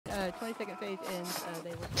20-second phase ends,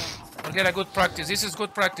 they will stop. We'll get a good practice. This is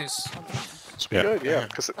good practice. It's good, yeah,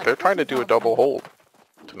 because they're trying to do a double hold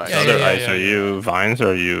tonight. Yeah. Are you Vines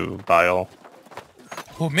or are you Bile?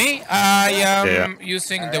 Who, me? I am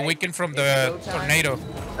using the weekend from the tornado.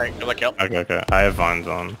 Alright, good luck, help. Okay. I have Vines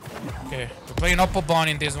on. Okay, we're playing Oppo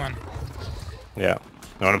in this one. Yeah.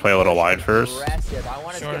 You want to play a little wide first?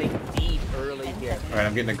 Sure. Alright,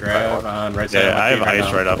 I'm getting a grab on right side. Yeah, I have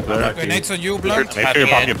ice right up there. Okay, next on you, Blunt. Make sure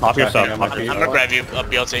you pop yourself. I'm gonna grab you up,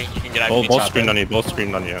 BLT. You can get out. Both screamed on you. Both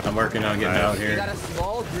screamed on you. I'm working on getting out here.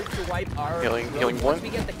 Healing one.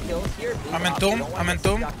 I'm in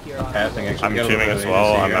tomb. Passing actually. I'm teaming as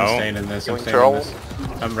well. I'm out. I'm staying in this.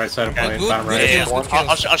 I'm right side of point. Bottom right.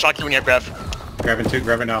 I'll shock you when you're grab. Grabbing two.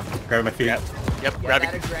 Grabbing now. Grabbing my feet. Yep, grabbing.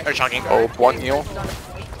 Or shocking. Oh, one heal.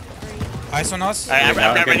 Eyes on us. I'm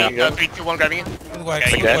grabbing getting you. out. 3, 2, 1, grabbing you. Good work.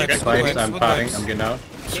 Okay, Good work. Flanks, I'm potting. I'm getting out.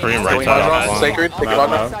 Scream right Healing side Mudron, off. Sacred, take it on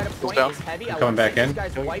now. Goes down. I'm coming back in. I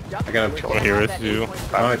got I'm here with you.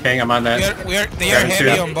 I'm on a ping. I'm on that. They are Grabbing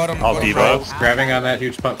heavy two. on bottom. I'll debuff. Grabbing on that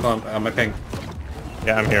huge pump clump on my ping.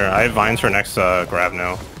 Yeah, I'm here. I have Vines for next grab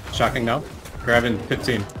now. Shocking now. Grabbing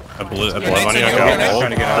 15. A blood money. I got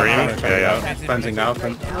Trying to get out. Scream. Yeah. Cleansing now.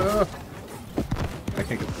 I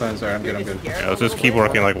think it's cleanse. Alright, I'm good. Yeah, let's just keep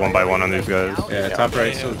working like one by one on these guys. Yeah, top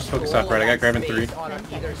right. So just focus top right. I got grabbing 3.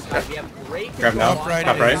 Grab now.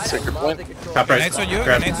 Top right. Sacred blink. Top right. Next on you.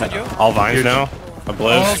 Grab. Next on you. All Vines now. A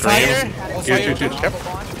blitz. Oh, fire. Scream. Oh, Huge. Get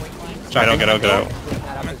out.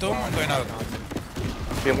 I'm in tomb. I'm going out.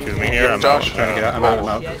 Shoot me here. I'm Josh. out. Trying to get out. I'm out.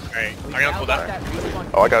 Alright, are you gonna pull that?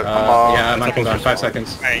 Oh, I got. Yeah, I'm on cooldown. 5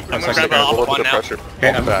 seconds. Alright, I'm 5 gonna seconds. grab A little Oppo bit of now. pressure. Okay,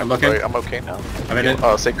 I'm looking. Right, I'm okay now. I'm in it.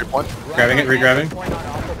 Sacred one. Grabbing it. Re-grabbing.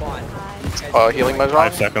 Healing Mudron.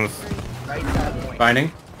 5 seconds.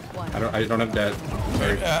 Binding. I don't have that.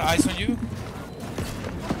 Sorry. Eyes on you.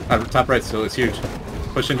 Top right still. It's huge.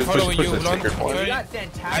 Push Following this. you, Blunt. Sacred one. Sorry.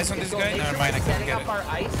 Eyes on this guy. Never mind, I can't get it.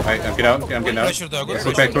 Alright, I'm getting out. Pressure, though. Good Let's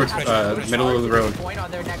look back towards pressure. middle of the road. On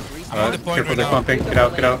the point Careful, right they're now. clumping. Get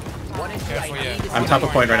out. Careful, yeah. I'm top of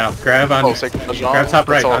point right now. Grab on. Oh, Sacred Mudron. Grab top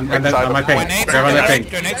right. That's all On inside my of- ping. Grenades Grab on that ping.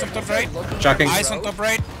 Grenades on top right. Shocking. Eyes on top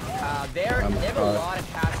right.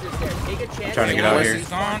 I'm trying to get out here. He's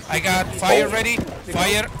gone. I got fire ready.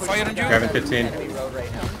 Fire on you. Grabbing 15.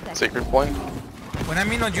 Sacred blink. When I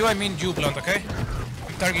mean on you, I mean you, Blunt, okay?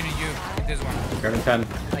 I'm targeting you in this one. Grabbing 10.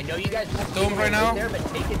 Tomb right now.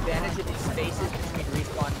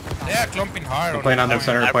 They are clumping hard. I'm playing on the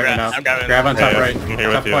center point right now. I'm grabbing. Grab on top Yeah, right. I'm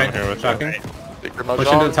here Top with you, point. I'm here with you. Shocking. Sacred Push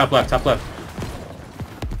into the Mudron. top left.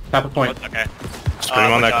 Top of point. Okay.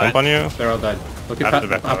 Scream on that clump on you. They're all dead. Look at After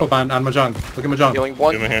the back Apple on Mahjong. Look at Mahjong. Healing Shoot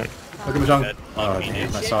one. me here. Look at Mahjong. Oh,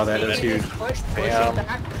 damn. I saw that. It was huge. Damn.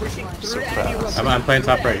 So fast. I'm playing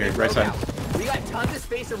top right here. Right side. We got tons of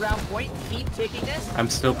space around point. Keep taking this. I'm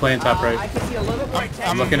still playing top right. I can see a little bit more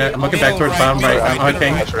I'm looking back towards bottom right. I'm on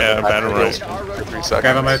ping. Yeah, bottom right. For 3 seconds.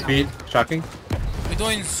 Grab on my feet. Shocking. We're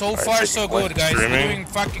doing so far so good, guys. We're Screaming. doing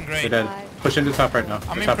fucking We're great. dead. Push into top right now.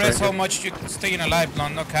 I'm Top impressed how right. much you're staying alive,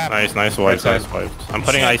 Blunt. No cap. Nice wipes. Right Nice side. wipes. I'm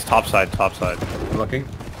putting ice top side. I'm looking.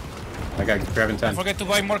 I got grabbing 10. Don't forget to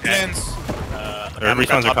buy more cleanse. Their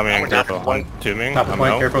respawns are coming in. I'm Careful. grabbing I'm tombing. Top of I'm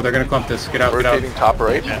point. out. Careful. They're gonna clump this. Get out. Rotating top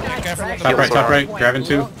right. Careful with the Top right. Heals Top right. around. Grabbing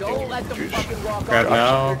 2. Don't let them fucking walk Grab on.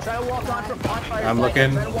 now. Try to walk on from bonfire I'm side.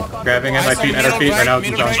 looking. Try to walk on Grabbing at from my feet. At our feet. Right now.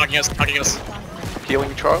 Middle Jump. right. Talking us.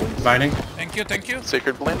 Healing Charlie. Binding. Thank you.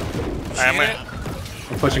 Sacred blink. I'm Appreciate it.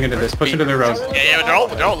 I'm pushing into this. Push into the road. Yeah, they're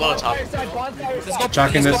all low top. Let's go,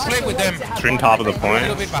 Shocking let's go this. play with them. Scream top of the A little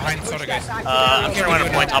point. bit behind, sorry guys. I'm trying to run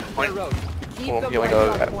a point, top point. Well, healing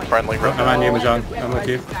a friendly I'm on you, room. Mahjong. I'm with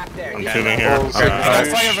you. I'm tombing here. Oh, I got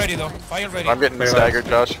Nice. fire ready though. Fire ready. I'm getting staggered,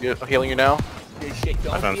 Josh. I'm healing you now.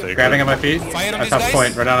 I found sacred. Grabbing at my feet. Fire on At these top guys.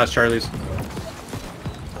 point. Right now that's Charlie's.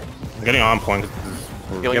 I'm getting on point.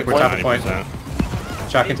 Healing Yep, we're top of point. 90%.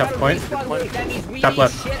 Shocking top of point. Top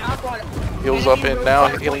left. Heals up in now.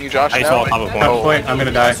 Healing you, Josh. Ice Now. wall, top of point. Top of point. I'm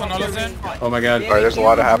gonna die. On all of them. Oh my god. Alright, there's a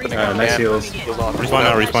lot of happening. Nice heals. Heals on. Respawn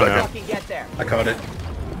now, respawn now. I caught it.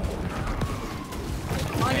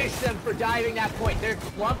 Punish them for diving that point. They're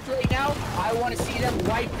clumped right now. I want to see them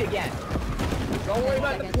wiped again. Don't worry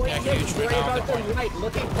about the point Yeah, hit. huge Worry right now. about the right.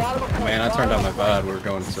 Looking bottom of point. Man, I turned on my VOD. We're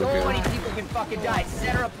going so So many good. people can fucking die.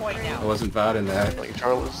 Center of point I now. wasn't VODing that. Healing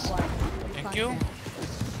Charles. Thank you.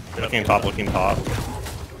 Looking top.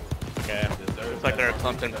 Okay. Looks like they're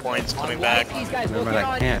clumped in points coming back. These guys Never looking mind,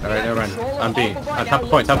 I on can't. Alright, never mind. control I'm of B. top of On point. top Now of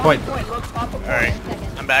point, top of point. Look top of point. Alright,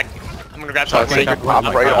 I'm back. I'm gonna grab top Sacred top top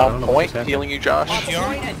point. right I don't on know point. what's Healing you, Josh. Top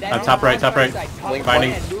right, top right. Blink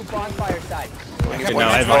Binding. Okay, now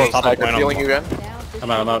I have my top Staggered point on healing you again.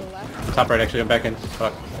 I'm out. Top right actually. I'm back in.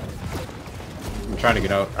 Fuck. I'm trying to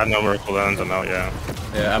get out. I know we're cooldowns. I'm out. Yeah.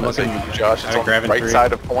 Yeah, I'm looking. Josh, I it's on the grab in right 3.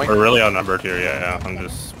 side of point. We're really outnumbered here. Yeah. I'm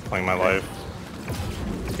just playing my life.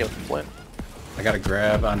 Healing Flint. I got a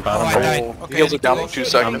grab on bottom I right. died. Oh, Okay, heals I it down need for to 2 go.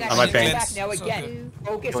 seconds. On my pain. Now again,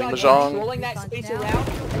 focus Healing on Mahjong. controlling that space around.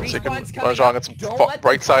 Second Respawn's coming Mahjong, up. it's Don't let them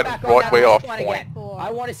right side, come back right on way that off respawn point. again.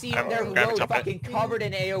 I want to see I'm their grabbing road top it. fucking covered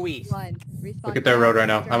in AoEs. Look at their road right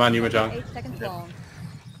now. I'm on you, Mahjong. 8 seconds long.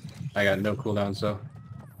 I got no cooldowns though.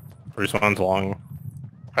 Respawn's long.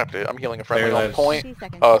 I'm healing a friendly There on lives. point. 50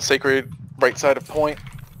 seconds. Sacred, right side of point.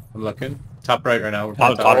 I'm looking. Top right right now. We're Top,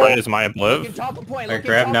 playing top top right is my Look obliv. top of point. Alright, Look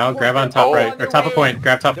grab top now. of Grab on point. top Oh. right. Or top of point.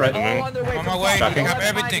 Grab top right. They're all on their way On from my way. top. Shocking. I got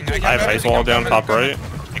everything. I I got have ice everything. wall down top right.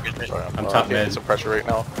 Sorry, I'm top getting mid. some pressure right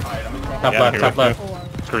now. Top Yeah, left. here Top with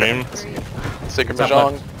left. Scream. Sacred Top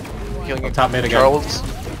Mahjong. left. Healing I'm top mid again. Charles.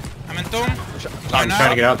 I'm in tomb. I'm trying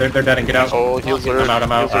to get out. They're dead and get out. Oh, heals are. I'm out.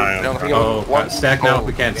 I'm out. heals are down, healing. Oh, One. stack now. Oh,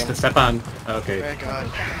 We can't damn. step on. Okay. Oh, God.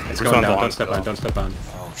 It's Respawn's going down. long Don't step on. still. Don't step on.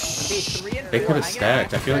 They could have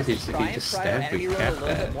stacked. I feel like if he just stacked, we capped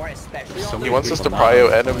that. So He many wants us to people prio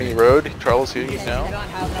now. enemy road. Charles, here you now.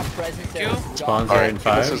 Spawns are in Alright,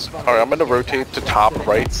 5. this is alright. I'm gonna rotate to top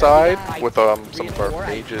right side with some of our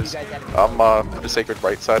mages. I'm put a sacred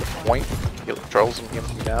right side of point. Heal Charles and heal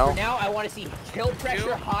me now. Now I want to see kill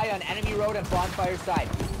pressure high on enemy road and bonfire side.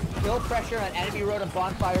 Kill pressure on enemy road and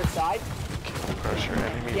bonfire side. Pressure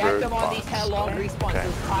enemy Get road. them on these headlong respawns. Okay.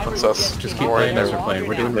 Those timers Let's us just Just keep keep More playing in as there. we're playing.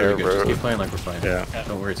 We're doing Their really good. Just road. keep playing like we're playing. Yeah.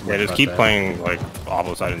 Don't worry too much Yeah, just about keep that. playing like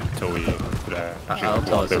opposite side until we I'll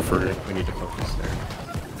tell us they're if free. we need to focus there.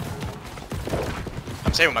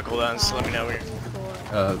 I'm saving my cooldowns, so let me know where.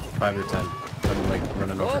 5 or 10. I'm like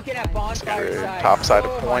running over. Looking at bonfire Sacred side. top side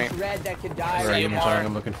of So point. much red that could die Where are you, right Mahjong? now.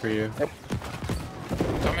 I'm looking for you.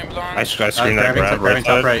 Coming blonde. I screen that grab grabbing right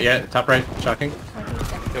top side. right. Yeah, top right. Shocking. 20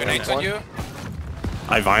 seconds. Grenades on you.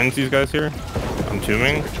 I vines these guys here. I'm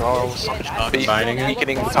tombing. Charles. Binding it.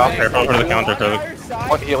 Beaconing top. Careful for the counter, Kirk.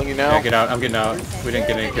 What healing you now? Yeah, get out. I'm getting out. We didn't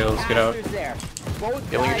get any kills. Get out.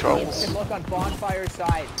 Healing Charles. Look on bonfire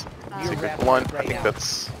side. Secret blunt. I think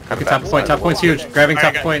that's kind of Top point. Top point's huge. Grabbing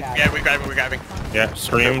top point. Yeah, we're grabbing, we're grabbing. Yeah,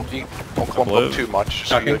 scream. Don't clump up too much.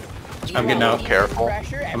 So Shocking. I'm getting out. Careful.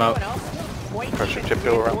 I'm out. Pressure tip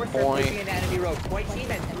hill around point. Hey,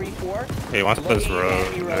 he wants this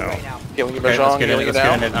road now. Healing you, Okay, let's Mahjong. get in. Healing you Let's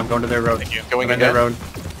get in now. it. I'm going to their road. Going I'm in their again. road.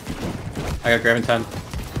 I got grabbing 10. Tomb.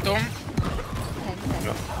 10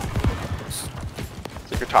 seconds.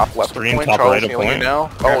 Secret top left of Screen point. top Charles right of healing you point. now.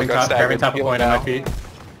 Oh, Grabbing got top, staggered. grabbing top of Healing point on my now. feet.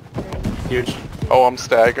 Huge. Oh, I'm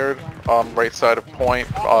staggered. Right side of point.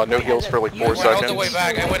 No heals for like 4 Went all the way seconds.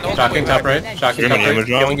 back. I went all the way Shocking top back. right. Shocking Scream top on right. you,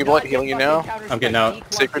 Healing Mahjong. you, blunt. Healing you now. I'm getting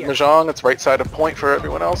out. Sacred Mahjong. It's right side of point for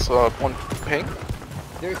everyone else. One ping.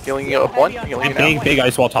 Healing you up one. Healing you now. Big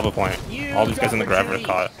ice wall top of point. All these guys in the grab are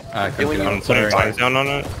caught. I couldn't Healing get you. out. I'm putting Sorry. vines down on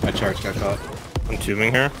it. My charge got caught. I'm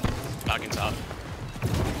tubing here. Talking top.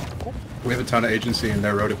 We have a ton of agency in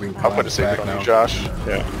their road if we can I'll put a sacred on you, Josh.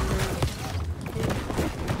 Yeah.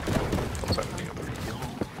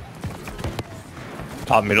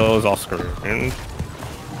 Top middle is all screened.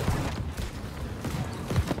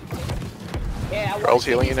 Charles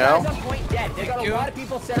healing you now. Top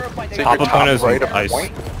Sacred of point is right of ice.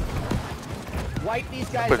 point.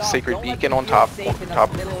 Put sacred beacon on top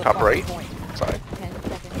right side. 10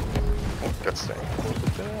 seconds. Good stay.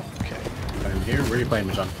 Okay. I'm here. Where are you playing,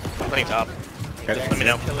 Mahjong? Playing top. Okay. Let me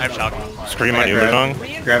know. I have shock. Scream on you,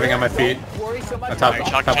 Mahjong. Grabbing on my feet. Top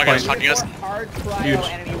Shock, point. shocking us. Huge.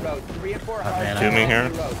 I'm tombing here.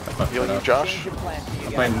 Healing you, Josh.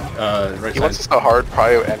 I'm playing right He wants side. us to hard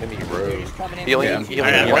prio enemy road. Healing, Yeah, I'm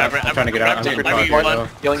healing I'm you. grabbing- I'm trying to get out. I'm grabbing- getting grabbing caught. one.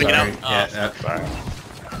 Healing you Sorry. now. Yeah, Sorry.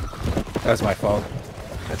 that's my fault.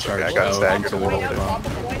 That's okay. I got low staggered into a the little middle.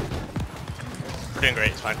 bit. We're doing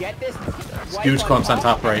great, it's fine. Huge clumps on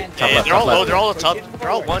top right. Top Yeah, left. they're all Top low, left. they're all top. They're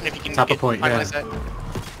all one if you can Top of get- point, yeah. finalize that.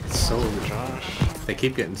 It's so They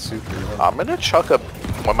keep getting super low. I'm gonna chuck up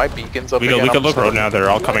when my beacon's up We again. could look road now. They're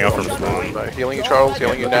all coming out from spawn. Healing you, Charles.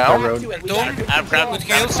 Healing you now. I've grabbed Good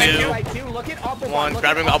heals, thank you. one,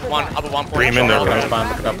 grabbing up one point. Scream in there, Look at bro. up on.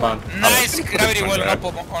 Look at up on. Nice gravity well on up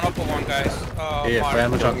of one, guys. Yeah, Mark. play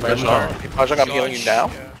on Mahjong. Play on Mahjong. Mahjong, I'm healing you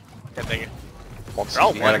now. Yeah, thank you. Won't They're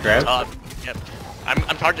all see one Got a grab? top. Yep.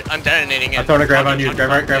 I'm detonating it. I'm throwing a grab on you.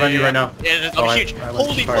 Grab on you right now. Yeah, Oh, I'm I- huge. I went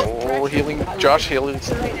Holy too far. fuck. Oh, healing. Josh healing.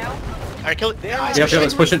 Alright, kill it. Yeah,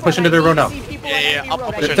 let's push into their road now. Yeah, I'll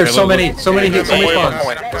push it. There's so many hits, so many Wipe spawns.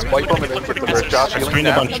 Just wipe them and then put the Josh healing Screen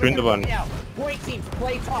the now. bunch. Screen the bunch.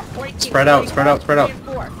 Spread out.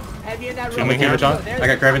 Heavy in that Two road. more here, John. I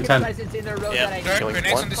got grabbing 10. Presence in their road Yeah. that I Grab need.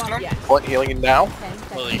 grenades on this clump. Yeah. Point healing now. 10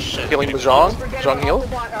 seconds. Holy shit. Healing Mahjong. Forget Mahjong about heal.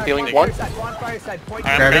 Autobahn, Healing bonfire one. side, bonfire side, point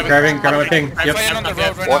I'm to- Grabbing my thing. I'm Yep. fighting on the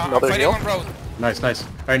road right One, now. I'm another fighting heal. on road. Nice, nice.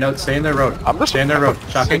 Alright, no, stay in their road. I'm just Stay in their road.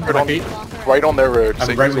 Shocking on my feet. right on their road. I'm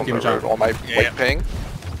Sacred's right with on you, their John. road. On my Yeah. white ping.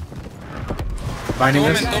 Finding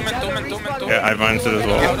Doom this. it, doom it, doom it, doom it, doom it. Yeah, I mined it as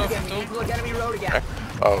well. Look enemy road again.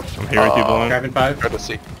 Oh, I'm here with you, Blowing. Grabbing 5. try to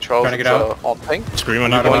see. Charles Trying to is get out. on ping. Scream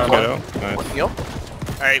on you, Not Blowing. on Get one. out. Nice. Heal.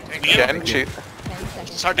 Alright, Again, 10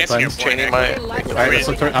 seconds. start dancing your point. chaining my. Alright, let's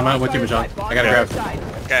look through. I'm out with you, Mahjong. I gotta grab.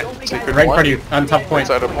 Okay. Sacred Right in one. front of you. On top point.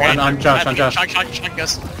 Side of point. On Josh, on Josh. Shock,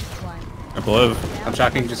 goes. I believe. I'm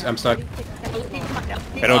shocking, I'm stuck.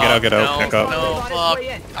 Get out, get out. No, Pick up. no, fuck. I'm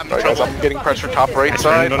in Alright guys, trouble. I'm getting pressure top right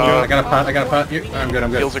side. on you. I got a pot. You, I'm good,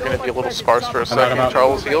 I'm Heals good. are gonna be a little sparse for a I'm second. out.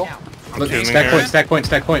 Charles heal. Look, Tuning stack here. stack point.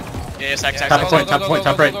 Yeah, sack. Top point, top point,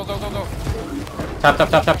 top right. Go, go, go, go, go.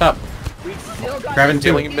 Top. Grabbing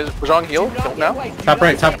 2. Healing Mahjong heal. Heal now. Top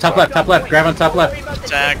right, top left. Grab on top left.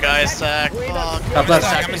 Sack, guys, sack. Fuck. Top I'm left.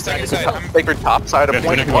 stuck inside. Sacred top side of Yeah,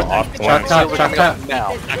 point. gonna go off Shot point. top, Heals are shot coming top. up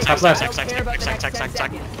now. Top left.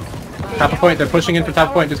 Sack. Top point, they're pushing into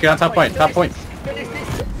top point. Just get on top point. Top point.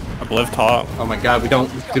 Obliv top. Oh my god,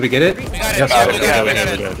 did we get it? got it, Yes, yeah, sir. we got it, we Okay, got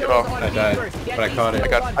okay, it. okay. Oh, I died, but I caught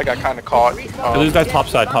it. I got kind of caught. These guys top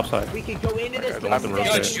side. We can go into this I'm game.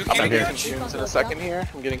 Judge, you I'm can getting here. consumed in a second here.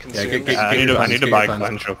 I'm getting Yeah, consumed. I need to buy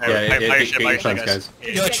cleanse. Yeah, get your funds, guys.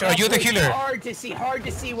 Judge, are you the healer? Hard to see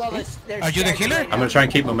while they're Are you the healer? I'm gonna try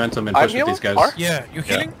and keep momentum and I'm push with these guys. healing? Yeah, you Yeah,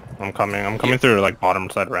 healing? I'm coming through like bottom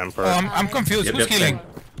side rampart. I'm confused. Yep, Who's yep, healing?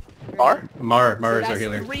 R? Mar is our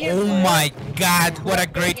healer. Oh my god, what a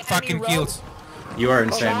great fucking kills. You are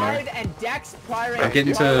insane, Mar. I'm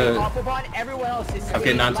getting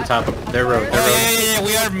onto top of their road. Yeah,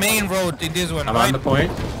 we are main road in this one. I'm right? on the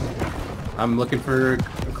point. I'm looking for a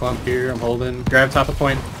clump here. I'm holding. Grab top of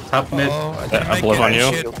point. Top mid. Oh, I didn't make Obliv it. on you.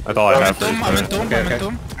 Shit. That's all I I'm in have for tomb, I'm in you. tomb, Okay, I'm in okay.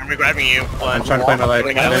 tomb. I'm grabbing you. I'm trying to play my life.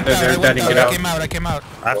 I They're went down, deading. Get I out. came out.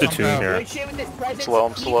 I have to tune here. Slow,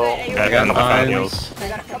 I'm slow. I I got got mines.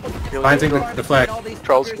 Mine's in the flag.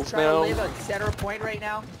 Charles heals now. Center point right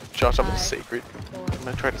now. Josh, I'm in sacred. I'm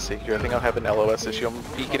gonna try to sacred. I think I'll have an LOS issue. I'm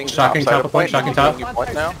peeking Shocking top side top of point, shocking top. You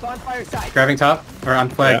point now? Grabbing top. Or on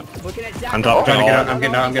flag. I'm top. Trying to get out. I'm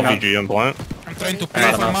getting out. VG and blunt. I'm trying to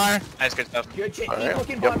pray for Mar. That's good stuff. Alright.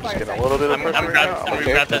 Yep, just getting a little bit of I'm pressure grab- now. I'm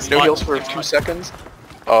Okay. grab that No spot. heals for 2 seconds.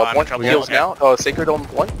 I'm One in trouble. heals Okay. now. Sacred on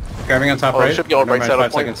one. Grabbing on top Oh, right. it should be all Never right mind, side 5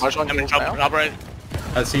 of point. seconds. Mahjong I'm in heals trouble. now. Top right.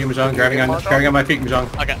 I see you, Mahjong. Grabbing on my feet, Mahjong.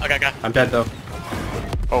 Okay. I'm dead though.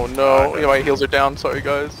 Oh no, yeah, my heals are down. Sorry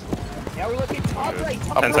guys. Now we're looking top right.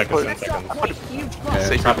 Top 10 right. seconds, Next 10 drop seconds. point, huge drop. Yeah,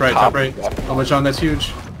 Sacred top right. Oh, Mahjong, that's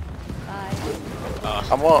huge.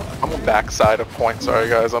 5, I'm on back side of point. Sorry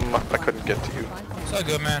guys, I couldn't get to you. It's all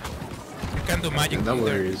good, man. You can't do magic. No either,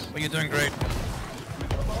 worries. But you're doing great.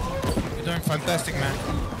 You're doing fantastic, man.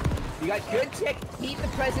 You got good tick. Keep the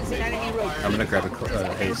presence in enemy road. I'm gonna grab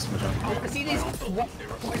a haste, Mahjong. I want to see these.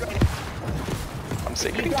 Point right now. I'm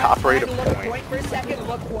sacreding top right of Look at point. point for a second.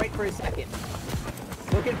 Look point for a second.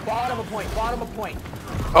 Look at bottom of point. Bottom of point.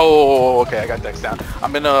 Oh, okay, I got Dex down.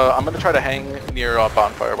 I'm gonna try to hang near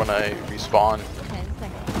bonfire when I respawn. 10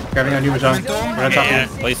 seconds. Grabbing on you, Mahjong. We're on top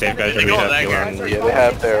of you. Play safe, guys. They You go have that healer guy. and Yeah, they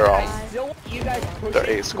have their Still want you guys pushing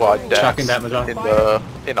their A squad through. Dex Shocking that, Mahjong.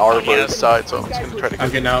 in our Yeah. road side, so I'm You just guys gonna try to pushing I'm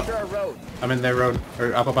get. getting out. through our road. I'm in their road.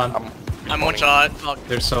 Or Alphabon. I'm one shot. Fuck.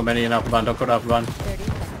 There's so many in Alphabon. Don't go to Alphabon. 30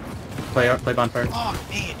 seconds. Play bonfire. Oh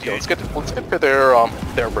man, Yeah, dude. let's get to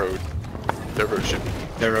their road. Their road should be.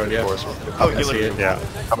 Their road, yeah. Of course, I see it. yeah.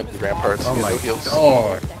 coming to ramparts. Oh Yeah, my no heals.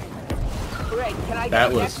 god. Greg, can I That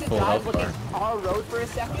get was Dex and full dive health look bar. at our road for a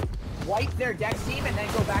second? Wipe their Dex team and then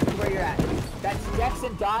go back to where you're at. That's Dex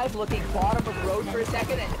and dive looking bottom of road for a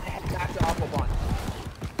second and head back to Aquabon.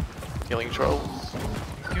 Healing Charles. 5,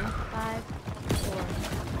 4,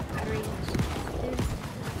 3, 2,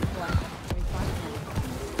 1. Respawn.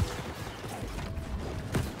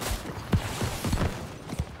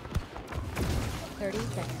 30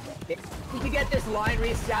 seconds. We can get this line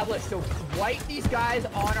reestablished, so wipe these guys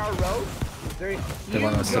on our road. They're They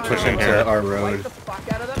want us to huge push on into road. our Wipe road. the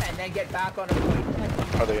fuck out of them and then get back on the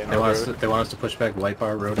point. Are they in They our want us road? to, they want us to push back, wipe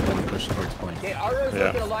our road, and then push towards point. Okay, our road's Yeah.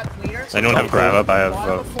 looking a lot cleaner. I don't have grab up. I have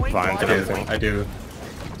Bottom of point, vines bottom and of everything. point. I do.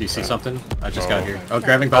 Do you see something? I just got Oh. here. Oh,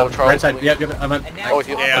 grabbing Oh, bottom. Charles, Right side. please. Yep, I'm on. And now Oh, it's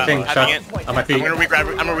heal. on Yeah, the thing, point. shot Point. on my feet. I'm gonna re-grab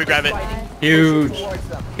it. I'm gonna re-grab it. Huge. Towards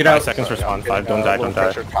them. Get 5 out. seconds I'm respawn. getting, 5. Don't die. little Don't die.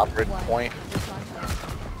 pressure, top red point.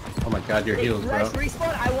 Oh my god, your Hey, heals, bro. Thresh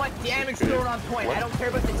respawn, I want damage thrown on point. I don't care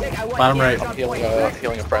about the tick, I want Bottom damage right. on Healing, point. Thresh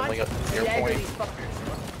healing a respawn, friendly near stagger point. these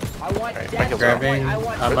fuckers. I want Alright, Dex. Grabbing I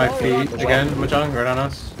want on my Road feet again, Mahjong, right on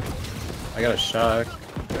us. I got a shock.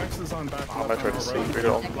 I'm gonna try to save it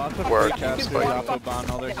on where our team's fighting.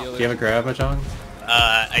 Do you have a grab, Mahjong?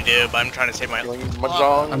 I do, but I'm trying to save my.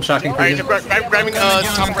 Mahjong. I'm shocking for Alright, you. grabbing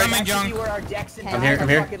top right. Coming, Young. I'm here, I'm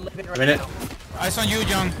here. A minute. Eyes on you,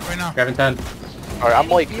 Young, right now. Grabbing 10. Alright, I'm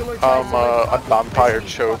like, a vampire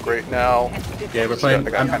choke right now. Yeah, we're playing.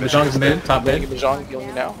 Mahjong's mid, top mid. Mahjong healing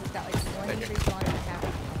you now.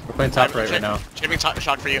 We're playing top right now. Shaving top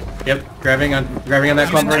shot for you. Yep, grabbing on that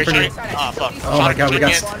clump right for me. Oh fuck. Oh my god, we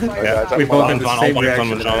got. Yeah, We both did the same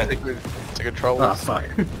reaction. It's a good troll. Oh fuck.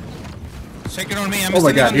 Take it on me. I'm Oh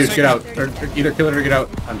my standing god, on the dude, get out. second. Or either kill it or get out.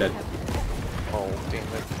 I'm dead. Oh, damn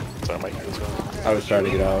it. Sorry, my heal's going. I was trying to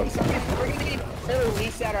get out. We're gonna need to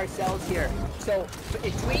reset ourselves here. So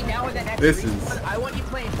between now and the next This respawn, is I want you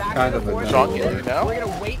playing back kind to of the a board. Mahjong healing you now? We're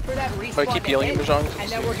gonna wait for that respawn. If I keep healing you, to Mahjong, hit, and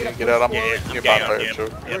then we're gonna get out. I'm Yeah, your yeah, vampire yeah.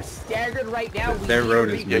 choke. We're staggered right now. Their road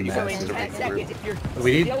is need to massive. reach. So in 10 seconds, if you're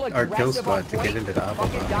We need still our kill aggressive squad on to get point, into the fucking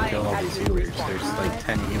Applebaum and dying kill all has these to do healers. respawn. There's like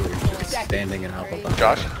 10 healers just standing in Applebaum.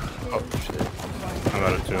 Josh? Oh, shit. I'm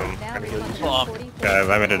out of tomb. Fuck. Yeah,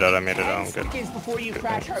 I made it out, I'm 10 good. seconds before you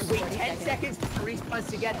crash hard. Wait 10 seconds for respawns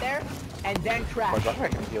to get there, and then crash. Mahjong, I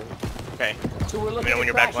can heal you. Okay. So we're looking know when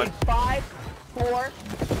at you're back, crashing 5, 4,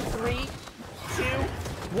 3, 2,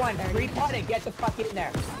 1. Repot and get the fuck in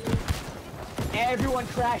there. Everyone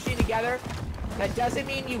crashing together. That doesn't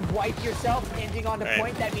mean you wipe yourself ending on the Right.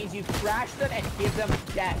 point. That means you crash them and give them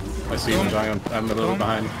deaths. I see you, Mahjong. I'm a little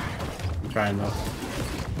behind. I'm trying though.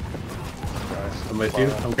 I'm with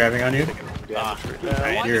you. I'm grabbing on you.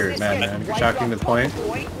 Alright. You're Once this mad, gets man. You're wiped shocking off the top point.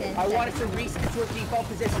 of I want us to reset to a default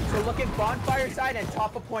position. So look at bonfire side and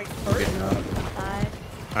top of point first. Getting out.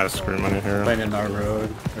 I have screw money here. Playing in our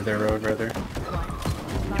road, or their road rather.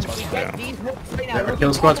 We get these hooks right now. Our Look kill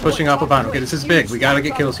at squad's top of pushing point. Applebaum. Okay, this is big. We gotta get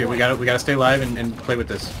Top kills of here. We point. gotta stay live and play with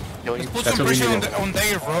this. Healing you. Put That's some what we pressure needed. on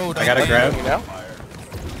their road. I got a grab. You now?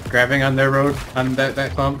 Grabbing on their road, on that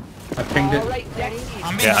clump. I pinged it. Alright, Dexy.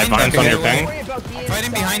 I'm Yeah, I behind find on them. your ping. Worry about being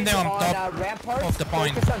Fighting behind them on inside top ramparts. of the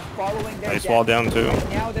point. Focus on following their Nice wall death. down too. Right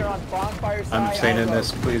now they're on bonfire side. I'm staying in our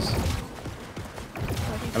this, road. please.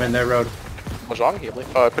 I'm in their road. Mahjong healing.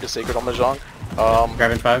 I put a sacred on Mahjong.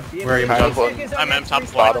 Grabbing 5. Where are you, Kind of Mahjong? I'm on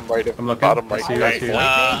top Bottom right. I'm looking. Bottom right. I see you, I see you.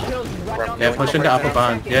 Yeah, push into Right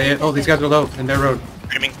Applebaum. Yeah. Oh, these guys are low in their road.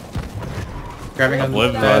 Screaming. Grabbing on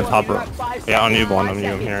Live the top row. Yeah, on you, Blonde, on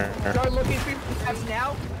you, I'm here. Start looking for grabs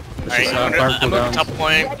now. This Alright, is I'm farm looking cooldowns. top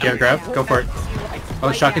point. Yeah, grab. Go for it.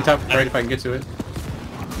 Oh, shocking top right if I can get to it.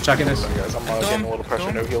 Shocking this. Guys, I'm getting a little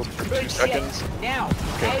pressure. No heals for 2 seconds. Now,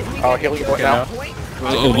 as we Oh, get healing to point the now.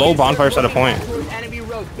 point, Low bonfire set a point. enemy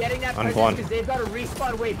road, getting that On presence one. because they've got a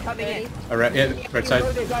respawn wave coming in. Alright, yeah, right side.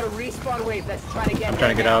 They've got a respawn wave that's trying to get. I'm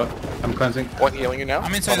trying to get out. I'm cleansing. One healing you now.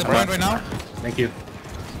 I'm inside the point right now. Thank you.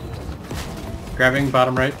 Grabbing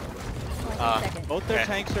bottom right. Both their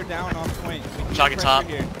tanks are down on point. We need Shocking pressure top.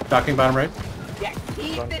 here. Docking bottom right. Yeah,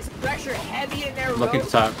 keep this pressure heavy in their Looking road.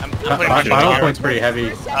 top. I'm putting pressure Bottom top. point's pretty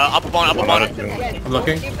heavy. Up a bond. I'm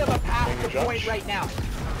looking. Give them a path to point right now.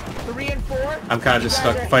 3 and 4. I'm kind of just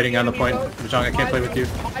stuck fighting on the point. Mahjong, I can't play with you.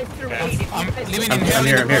 I'm leaving I'm in here.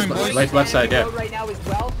 here, I'm here. Boys. Left side, yeah. Right now as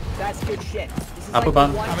well. That's good shit. This is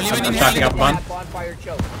Applebaum. like the one I'm leaving time in shocking here. Applebaum. bonfire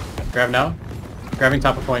choke. Grab now. Grabbing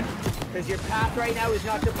top of point. Because your path right now is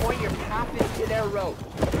not to point, your path is to their road.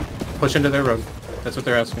 Push into their road. That's what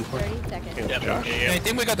they're asking for. 30 seconds. Yeah, I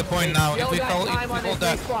think we got the point now. If Kill we that hold, time on this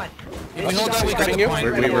that, respawn. if we hold that, we got the you.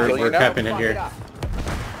 point. We're capping it here.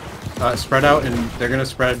 Spread out, and they're gonna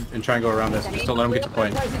spread and try and go around us. Just don't let them get to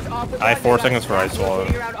point. I have 4 seconds for ice wall.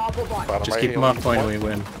 Bottom Just right keep them healing. off point and we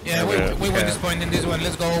win. Yeah, we win this point in this one.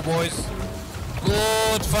 Let's go, boys.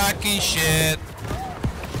 Good fucking shit.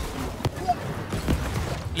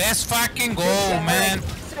 Let's fucking go, man.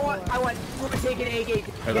 I want to take an A gate.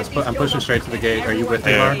 Alright, I'm pushing straight to the gate. Are you with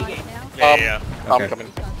me, Mar? Yeah. Okay. I'm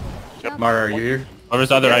coming. Mar, are you here? Where's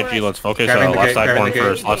the other IG? Let's focus Grabbing the left gate, side grabbing horn the gate.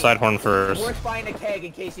 first. Left side horn first. Worth buying a keg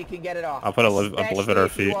in case you can get it off. I'll put a live at our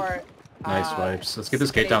feet. Nice wipes. Let's get this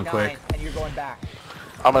gate down quick. And you're going back.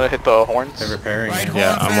 I'm gonna hit the horns. They're repairing. Right it.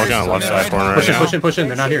 Yeah, horn I'm working on first, left side right corner horn. right Push it, now. push it, push it.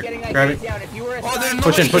 They're not here. Grab it. Oh, they're not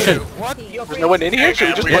Push in, push in. What? There's no one in here. Should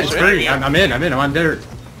we just Yeah, push it's in? free. I'm in. I'm on dirt.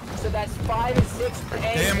 So that's 5 and 6 for A.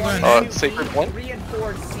 Damn, 1, man. 2, Sacred 3, one? 3 and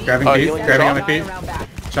 4 C. Grabbing Oh, feet. healing Grabbing on yourself? my feet. Around back.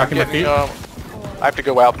 Shocking my Get me, feet. I have to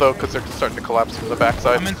go out though because they're starting to collapse from the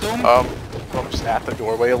backside. I'm in tomb. I'm just at the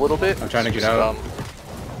doorway a little bit. I'm trying to get Just, out.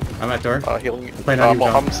 I'm at door. Healing. Playing on you,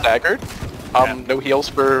 John. I'm staggered. No heals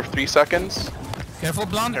for 3 seconds. Careful,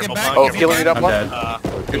 Blonde. Get Careful, back. Oh, if you healing it can. up I'm one.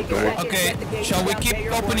 dead. Good door. Okay, shall we keep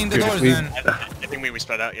opening the Dude, doors we- then? I think we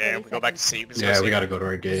spread out. Yeah, we go back to C. Let's go Yeah, C. we gotta go to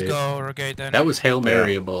our Let's gate. go, okay then. That was Hail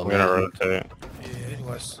Maryable, We're gonna man. rotate. Yeah, it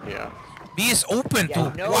was. Yeah. B is open Yeah,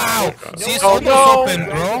 too. no, Wow. no, C is no, almost no. open,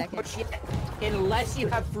 bro. Unless you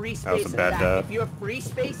have free That was space a in bad back. dab. If you have free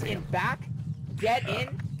space in back, get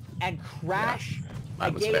in and crash a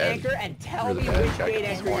That was gate bad. anchor and tell Really me bad. which Gotta gate get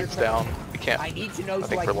these anchor you're points putting. down. We can't. I need to know I so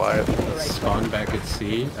think I we're can tell live. people the right Spawn back at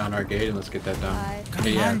C on our gate and let's get that done. Come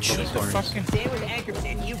Yeah, on, pull shoot those the corners. fucking. Same with anchors.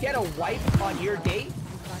 If you get a wipe on your gate,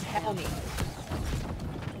 tell me.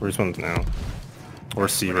 Where's one now? Or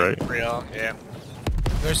C, right? Real, yeah.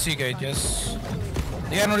 Where's C gate? Yes.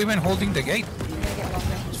 They are not even holding the gate.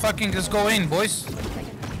 Let's fucking just go in, boys.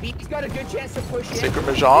 B's got a good chance to push in. Sacred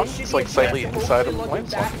Mahjong, This should it's be like a slightly chance to inside of hopefully look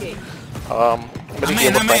the at point back gate. I'm gonna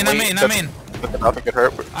heal the friendly. I'm in. That's nothing could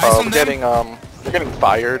hurt. Eyes on We're them. getting we're getting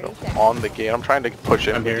fired on the gate. I'm trying to push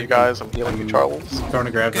in I'm with here. you guys. I'm healing you, Charles. Throwing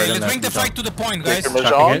a grab Okay, right on let's that. bring the jump. fight to the point, guys. Sacred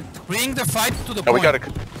Shocking Mahjong. hit. Bring the fight to the No, we point.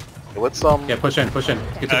 gotta. Let's Yeah, push in, push in.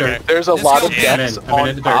 Get the Okay. dirt. There's a Let's lot go. of Yeah, decks I'm in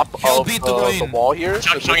on the top Kill of beat to go the in. wall here,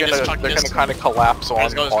 so Chucking this, they're chucking gonna this. kind of collapse on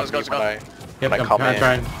Let's go, let's go, on let's go, me let's go. Yep, when I I'm come in.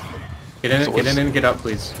 trying. Get in, So get in let's- and get out,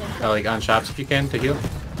 please. Like on shops if you can to heal.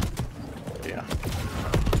 Yeah.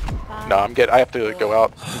 No, I have to go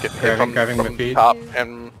out and get hit Grabbing from the feed. top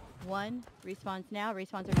and. One. Respawns now.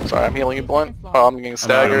 Respawns are. Sorry, I'm healing you, Blunt. I'm getting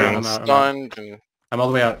staggered I'm and out. stunned, and I'm all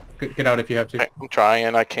the way out. Get out if you have to. I'm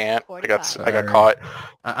trying. I can't. I got Sorry. caught.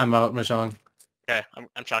 I'm out, Mahjong. Okay,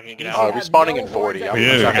 I'm shocking. Get You out. should have Respawning no in 40. horns I'm Yeah,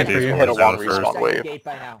 at yeah, the yeah, second yeah. hit a Down one first. respawn wave. gate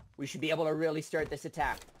by now. We should be able to really start this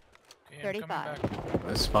attack. Okay, I'm coming 35.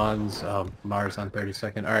 back. Spawns Mars on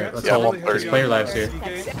 32nd. All right, let's Yeah, all I'm just play your lives here.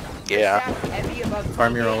 Yeah.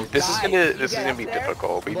 Farm your ult. This is gonna be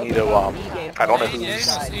difficult. We need to I don't know who Yeah, needs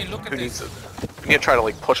see, look at who this. needs to. We need to try to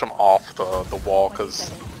like push them off the wall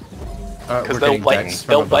because We're they'll getting let decks from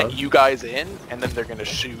they'll above. let you guys in and then they're gonna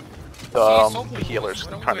shoot the healers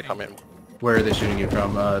trying to come in. Where are they shooting you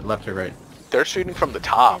from? Left or right? They're shooting from the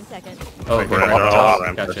top. 10 seconds. Oh, Like, they're we're up all top.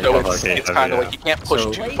 around Gotcha. So Okay, it's kind of yeah. like you can't push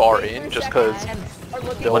So- too far in just because.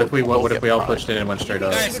 What if we all pushed in and went straight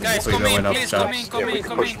up? Guys, If we come go in, in up please, shops. come in, come Yeah, we in, can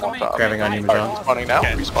come push in, them come on in. top. Grabbing on you, Alright, Mahjong. respawning now.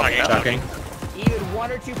 Okay, Respawning now. Shocking. Even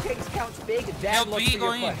one or two picks counts big, then Help look B for your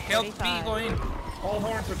go in, push. help B go in. All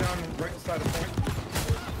horns are down right side of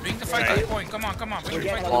point. Bring the fight to the point, come on, bring We're the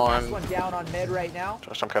getting fight the to last on. one down on mid right now.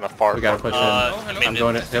 Josh, I'm kind of far. We gotta from- push in. I'm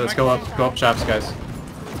going it. Yeah, let's go up shops, guys.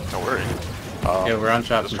 Don't worry. Yeah, we're on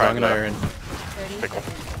shops. just trying Mahjong and I to- are in. 30 Pick 'em.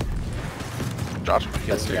 seconds. Josh,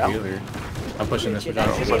 That's healing their me out. healer. I'm pushing this. That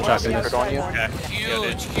Mahjong. should So be shocking on this. the outside you. one.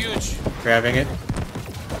 Okay. Huge. Grabbing it.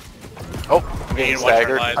 Oh, I'm getting Watch our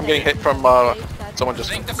staggered. lives. I'm getting hit from someone just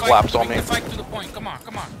Bring the fight, collapsed on bring me. the fight to the point, come on.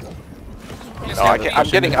 Let's No, I go. can't. I'm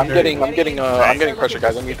getting pressure,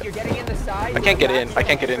 guys. I can't get in. I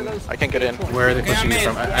can't get in. I can't get in. Where are they Okay, I'm pushing you in.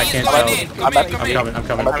 from? I He's can't going tell. in. I'm Come in, I'm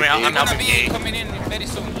coming. I'm coming. I'm You're I'm gonna helping be A. coming in very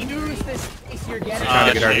soon. Use the space you're getting. Trying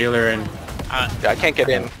to get our shit. healer in. Yeah, I can't get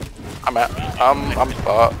in. I'm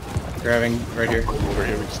Grabbing right here. over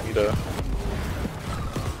here. We just need to.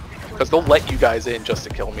 Because they'll let you guys in just to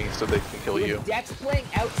kill me, so they can kill you. With Dex playing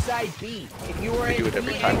outside B. If you were We in do it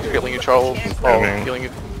every B time. anchor, Healing you, there's a Charles. chance Oh, Coming. healing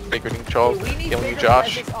you, Sacred Charles. we need Healing you, bigger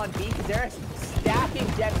Josh. presence on B because they're stacking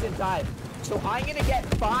Dex inside. So I'm gonna get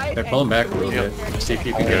 5 They're and pulling back a 3 little bit. See if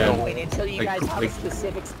you can get Yeah. in. going until you Like, guys have a like-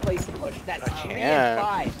 specific place to push. That's 3 can't. and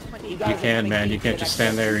 5. You guys are can, gonna man. keep You can't the just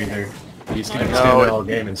next stand there one. either. You can No, stand there it- all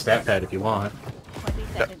game and stat pad if you want. 20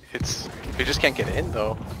 Yeah, seconds. it's we just can't get in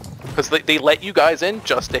though, because they let you guys in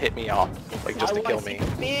just to hit me off, like just I to wanna kill see me.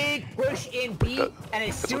 Big push in B, That- and as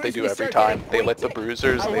That's soon what they as do we every start time. getting They let the point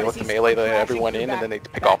bruisers, I they wanna let see the melee, they let crashing everyone through in, and then they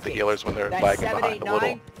back- pick off the back healers when they're That lagging 7, behind 8, a little.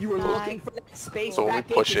 9, you were looking for that space. So when we back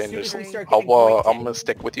gate push as in, soon as just we start getting I'm point gonna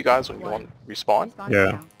stick with you guys when you want respawn, Respawns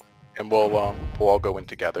Yeah. now. and we'll all go in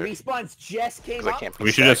together. Respawns just came Because I up. can't be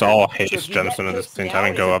We should just staggered. all So haste if you get Gemstone at the picks same now, time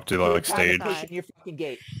and it's go a up to good like time to stage. push in your fucking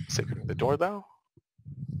gate. Securing the door though.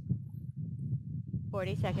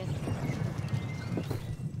 40 seconds.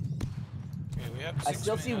 Okay, we have I 6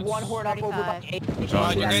 still see minutes. one horn up over by 8.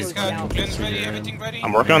 Alright, you guys Down. got cleanse ready, everything ready?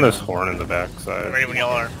 I'm working on this horn in the back side. Ready when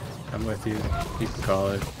y'all are. I'm with you. You can call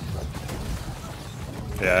it.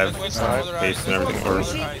 Yeah, I've paste and everything for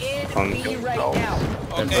B right now.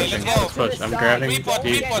 Okay, let's go. Let's push. I'm grabbing Report,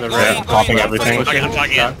 deep report, to the go right. in, go popping in. everything. I'm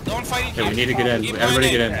chugging in. Don't fight each Yeah, we other. need to get in. Keep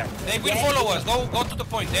Everybody going get in. They will follow us. Go to the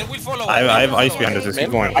point. They will follow us. I have ice behind us. Just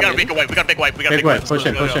keep going. We got a big wipe. We got a big wipe. We got a Big big way. wipe. Push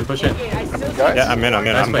in, push in, push in. Yeah, I'm in. I'm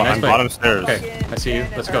Nice play, nice I'm play. bottom stairs. Okay, I see you.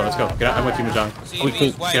 Let's go, let's go. Get out. I'm with you, Mahjong. See, We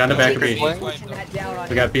he's can wide. get on the back of Secret me. flank.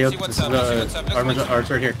 We got B. See This what's is up, see what's up. Let's armor. push. Art's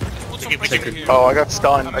right here. Put some pressure here. Oh, I got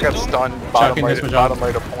stunned. I got stunned. Bottom Chucking this, right, Mahjong. bottom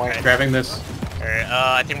right of point. Grabbing this. Alright,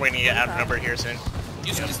 I think we're gonna get outnumbered here soon.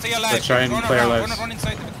 You should stay alive. Let's try and Run play our around. lives. Run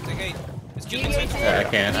inside the gate. Let's kill inside. Yeah, I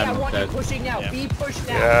can't. I'm dead. Pushing now. Yeah. B push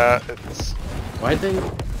now. Yeah, it's... Why they? I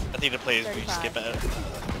think the play is we skip it.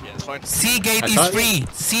 Yeah, it's fine. C gate I is thought- free.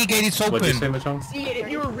 C gate is What'd you say, open. Mahjong? Seagate, if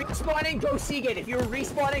you were respawning, go Seagate. If you were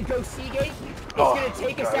respawning, go Seagate. It's Oh, gonna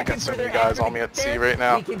take a God, I second got for so their many guys aggro on me to at get C there. right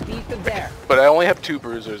now. We can beat them there. But I only have 2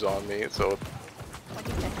 bruisers on me, so...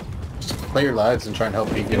 Play your lives and try and help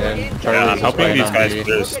me get in. Yeah, Charlie's I'm helping playing these on guys B.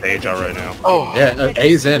 clear the stage out right now. Oh, Yeah,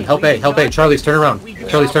 A's in. Help A. Help A. Charlie's turn around.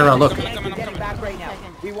 Charlie's turn around. Look. We're getting back right now.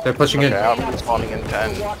 We want They're pushing in. okay, I'm respawning in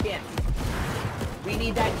 10. walk in. We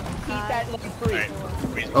need that. Keep that lane free.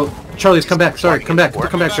 Alright. Oh, Charlie's come back. Sorry, come back.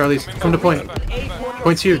 Come back, Charlie's. Come to point.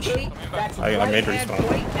 Point's huge. I made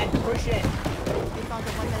respawn. Push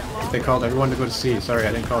in. They called everyone to go to C. Sorry,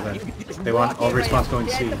 I didn't call that. They want all response going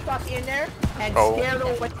Get C. the fuck in there and Oh, scare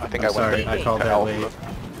them with I think I'm I sorry, went I called that Alpha. late.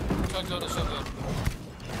 So good, so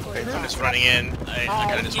good. I'm just running in.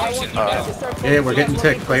 I kinda just I rushed want in. you guys to start Yeah, we're getting focusing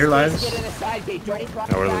on ticked. Play your lives. Get in a side gate. Don't cross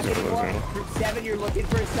No, we're back losing, we're anymore. losing. Group 7, you're looking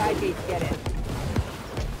for a side gate to get in.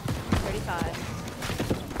 35.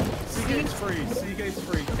 Seagate's free. Seagate's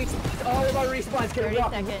free. All of our respawns can 30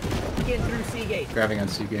 walk seconds. in through Seagate. Grabbing on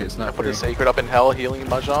C gate. It's I not put free. a sacred up in hell, healing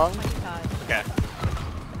Mahjong. 25. Okay.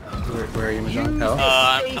 Where are you, Mahjong? Hell?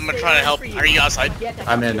 I'm gonna try to help. Are you outside?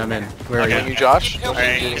 I'm in. Where are Okay. Healing you? you, Josh?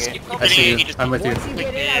 Alright, Healing just you. keep I see getting you. just I'm with you. Once you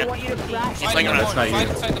get in, I want you to flash. Keep playing No, around. that's not Fight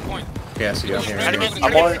you. inside the point. Okay, I see you. I'm here. Try to make-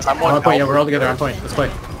 I'm on I'm on point. Yeah, we're all together. On point. Let's play.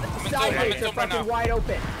 Side gates are fucking wide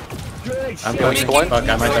open. Good I'm shit. going. Going? Fuck,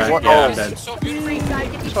 I might die. Oh. Yeah, I'm dead. So beautiful. Three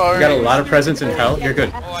side gates. You Sorry. got a lot of presence in hell. You're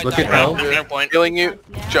good. Oh, I Look died. at hell. I'm near point. Healing you.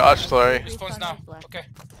 Josh, sorry. Response now. Okay.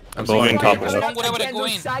 I'm Moving sorry. top left. Don't whatever they Again, go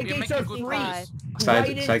those in. side We're gates making are good free. progress. Side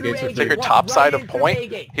in gates through are A-gate. free. Sacred Walk top right side in of through point.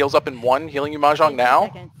 A-gate. Heals up in 1. Healing you, Mahjong now.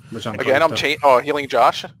 Seconds. Mahjong, Again, I'm healing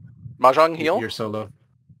Josh. Mahjong heal. You're solo.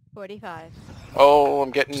 45. Oh, I'm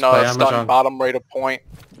getting Just play on Mahjong. stunned bottom right of point.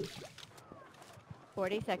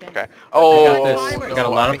 40 seconds. Okay. Oh, got this. Got a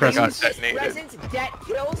lot of I think I got presence. detonated. Presence, debt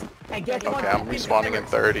kills, and get Okay, I'm respawning in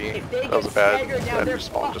 30. If they That was a get bad staggered, now bad they're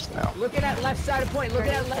respawn fucked. just now. Look at that left side of point. Look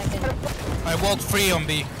at that left side of point. I walked free on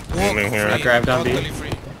B. Moving here. Free. I grabbed on B. Totally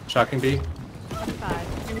free. Shocking B.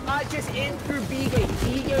 25. Do not just in through B gate.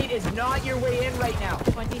 B gate is not your way in right now.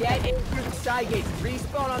 20 Get in through the side gates.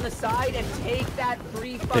 Respawn on the side and take that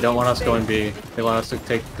free fucking They don't want us space. going B. They want us to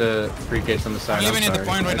take the free gates on the side. I'm living in the sorry.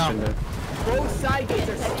 point right I now. shouldn't have- Both side gates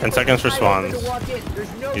are 10 seconds for wide open spawns. to walk in.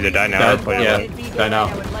 There's no Either die reason now or to play walk yeah, in B gate die now.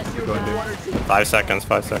 unless you're Go and do it. one or two. 5 seconds.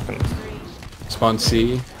 5 seconds. Spawn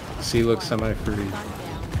C. C looks semi-free. Sun down.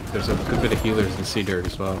 There's a good bit of healers in C dirt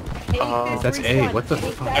as well. Take this That's A. respawn. What the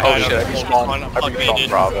Take fuck? that Oh I shit, I know. respawned. I'm I plugged respawned in.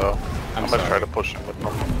 Bravo. I'm I'm gonna sorry. try to push him with them.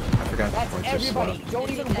 I forgot the That's points are everybody. slow. Don't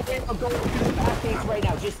even worry about going through the back gates right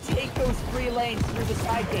now. Just take those free lanes through the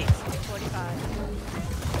side gates.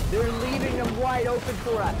 45. They're leaving them wide open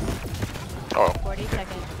for us. Oh, 40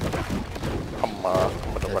 seconds. I'm gonna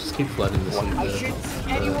Yeah, run. just keep flooding this I into shouldn't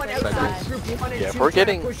see anyone side outside gates. group 1 and 2 Yeah, if we're trying to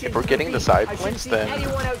getting- push in if we're through getting B. the side I shouldn't points, see then-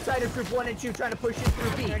 anyone outside of group 1 and 2 trying to push in through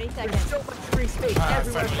B. 30 There's seconds. so much free space Ah,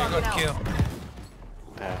 everywhere finally fucking got kill. else.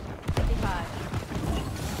 Yeah, 55.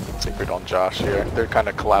 secret on Josh here. They're kind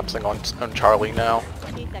of collapsing on Charlie now.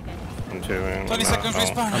 20 seconds. I'm doing. 20 seconds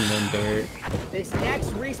respawn. I'm in dirt. This next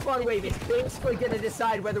respawn wave is basically going to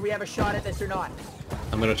decide whether we have a shot at this or not.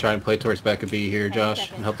 I'm gonna try and play towards back of B here,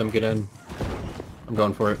 Josh, and help them get in. I'm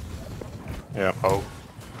going for it. Yeah. Oh,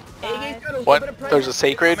 A-gate's got a little bit what? of There's a pressure.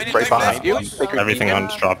 sacred Many right times behind you. left. Sacred Everything beacon.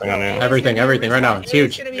 on dropping on you. Everything right now. It's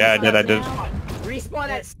huge. Yeah, I did. Respawn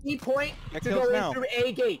at C point That to kills go in now. through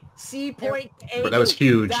A gate. C point to A gate. That was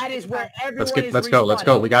huge. That is where everyone is Let's go. Let's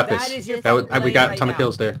go. We got respawning. this. That is your That was, fucking we got a lane ton right of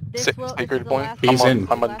kills there. This Sick- will- this sacred is the point. last He's one. in.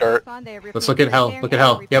 I'm on dirt. Let's look at hell. Look at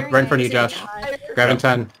hell. Yep, right in front of you, Josh. Grabbing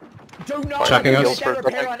 10. Do not Chucking let us. them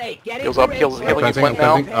repair on A. Get Heals into up, A, heals- play healing his repair, went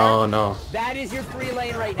now. repair. Oh no. That is your free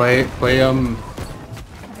lane right Play now.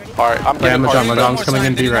 Alright, I'm Play getting Mahjong. hard. Mahjong's coming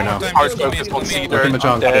in B right now. Hard focus on C Look at dirt. I'm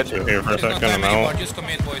Mahjong. dead. Here for a second. I'm Anymore, out. just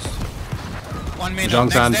commit, boys. 1 minute.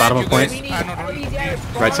 Zhong's on bottom of point.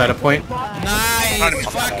 Right side of point. Nice.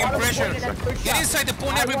 Fucking pressure. Get inside the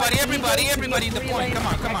point, everybody in the point.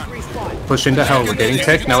 Come on. Push into hell. We're getting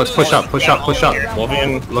tick. Now let's push up.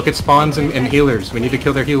 Look at spawns and healers. We need to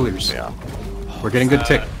kill their healers. Yeah. We're getting good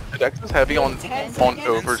tick. Dex is heavy on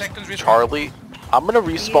over Charlie. I'm gonna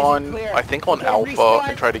respawn, I think, on Alpha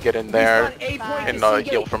and try to get in there and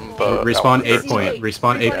heal from the. Respawn Alpha 8 point.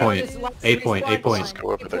 Respawn 8 point. 8 point. 8 point. Just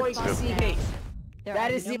go over there.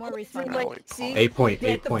 That is no the more only respawn. thing, like, see? 8 point. Get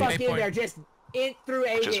 8 the point. fuck in there, just in through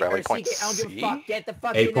A Just gate rally or point C gate, I don't give a C. fuck. Get the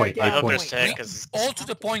fuck 8 in point, there, I get hope the there's point. tech, cause All to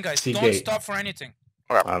the point, guys. C Don't gate. stop for anything.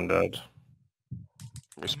 I'm dead.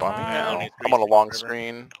 Respawning Yeah, now. I'm on a long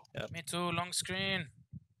screen. Me too. Long screen.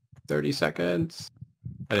 30 seconds.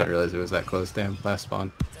 I didn't realize it was that close. Damn, last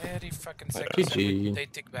spawn. 30 fucking seconds. GG. They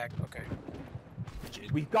tick back. Okay.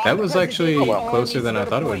 That was actually closer than I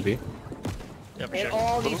thought it would be. Yeah, for It sure.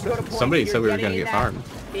 all needs to go to point. Somebody You're said we were getting gonna get that. farmed.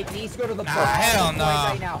 It needs to go to the hell point no.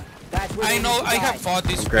 right now. That's where I they know. need to I have die. fought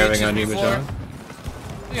these Grabbing bitches on you, before.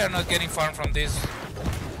 Majan. We are not getting farm from this.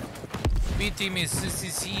 B team is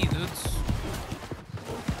CCC, dudes.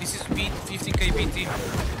 This is B 15K B team.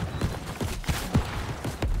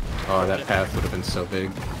 Oh, that path would have been so big.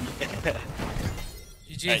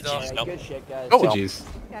 GG's though. GG's. Nope. Good shit, guys. Oh well. GG's.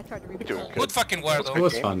 Yeah, I tried to read Doing it. Good fucking war It though.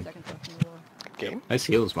 was fun. Second question you were. Game. Nice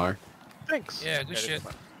heals, Mar. Thanks. Yeah, good shit.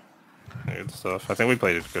 Good stuff. I think we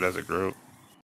played it good as a group.